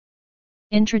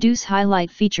Introduce highlight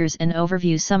features and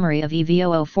overview summary of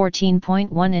EVOO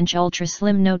 14.1-inch Ultra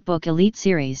Slim Notebook Elite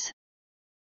Series.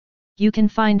 You can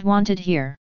find wanted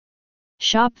here.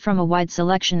 Shop from a wide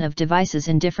selection of devices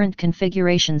in different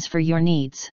configurations for your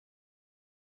needs.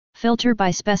 Filter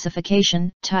by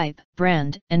specification, type,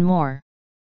 brand, and more.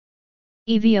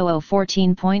 EVOO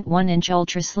 14.1-inch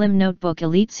Ultra Slim Notebook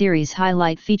Elite Series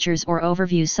highlight features or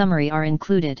overview summary are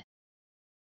included.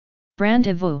 Brand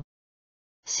EVOO.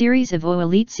 Series EVOO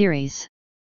Elite Series.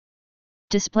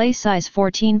 Display size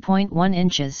 14.1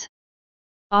 inches.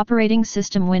 Operating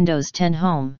system Windows 10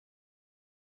 Home.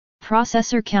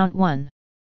 Processor count 1.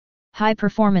 High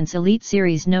Performance Elite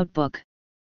Series Notebook.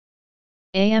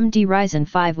 AMD Ryzen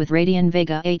 5 with Radeon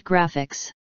Vega 8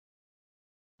 graphics.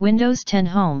 Windows 10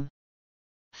 Home.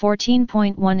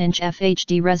 14.1-inch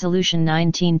FHD resolution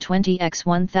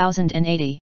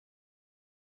 1920x1080.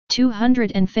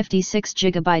 256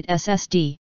 GB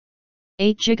SSD.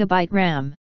 8 GB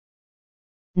RAM.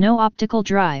 No optical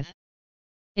drive.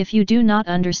 If you do not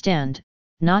understand,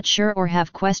 not sure or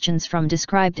have questions from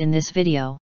described in this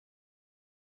video,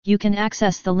 you can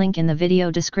access the link in the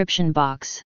video description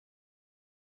box.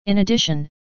 In addition,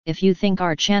 if you think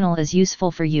our channel is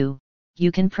useful for you,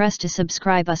 you can press to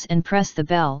subscribe us and press the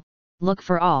bell, look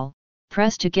for all,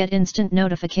 press to get instant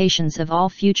notifications of all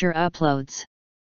future uploads.